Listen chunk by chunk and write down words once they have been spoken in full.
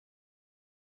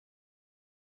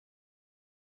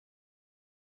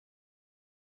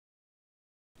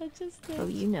I just did. Oh,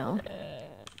 you know.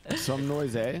 Some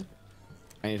noise, eh?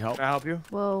 I need help. Can I help you?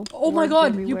 Whoa. Oh my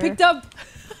god, you picked up.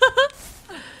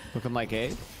 Looking like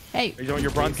A. Hey. Are you doing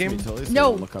your bronze game?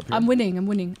 No, I'm winning. I'm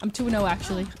 2-0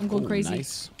 actually. I'm going crazy.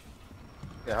 Nice.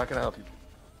 Yeah, how can I help you?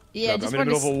 Yeah, I'm just in the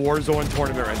middle of a Warzone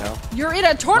tournament right now. You're in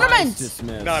a tournament.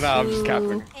 No, I'm just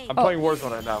capping. I'm playing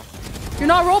Warzone right now. You're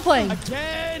not role playing.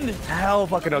 Again. Hell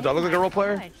fucking no. Do I look like a role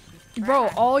player? Bro,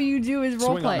 all you do is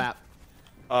role play. No,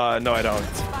 I don't.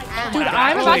 Dude,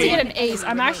 I'm about to get an ace.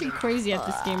 I'm actually crazy at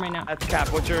this game right now. That's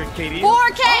cap. What's your KD? 4K!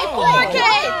 4K!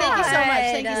 Thank you so much.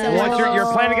 Thank you so much. What's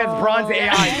you're playing against bronze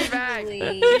AI.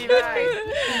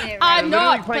 I'm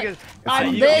not.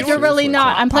 I'm literally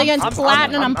not. I'm playing against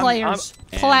platinum players.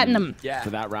 Platinum. Yeah.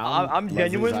 For that round, I'm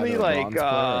genuinely like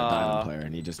diamond player,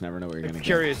 and you just never know what you're gonna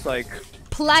curious, like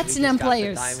platinum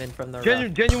players.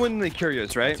 Genuinely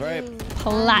curious, right? That's right.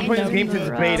 Playing this Platinum. game since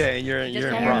beta, and you're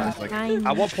in bronze. Like,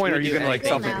 at what point are you gonna like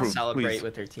self-improve? Celebrate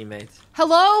with your teammates.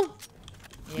 Hello?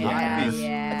 Yeah.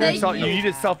 You need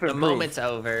to self-improve. The moment's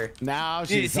over. Now You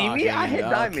she's see me? I hit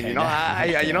diamond.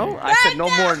 Okay. You know, I said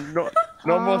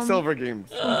no more silver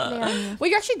games. Wait,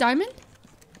 you're actually diamond?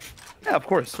 Yeah, of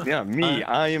course. Yeah, me.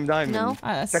 I am diamond. No.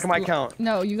 Check my account.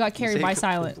 No, you got carried by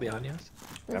silent.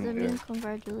 Does it mean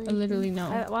congratulations? Literally no.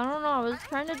 I don't know. I was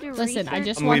trying to do Listen, I research.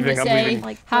 just wanted to say,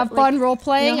 Like, have like, fun role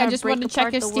playing. you know, I just wanted to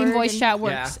check if Steam voice chat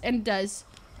works, and it does.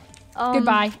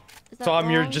 Goodbye. Is that So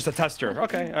you're wrong? just a tester.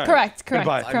 Okay. All right. Correct.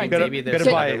 Goodbye. Correct.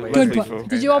 Goodbye. Goodbye.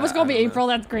 Did you almost call me April?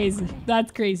 That's crazy.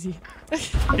 That's crazy.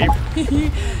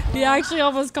 He actually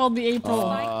almost called me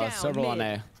April. Several on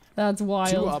A. That's wild.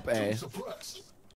 2 up A.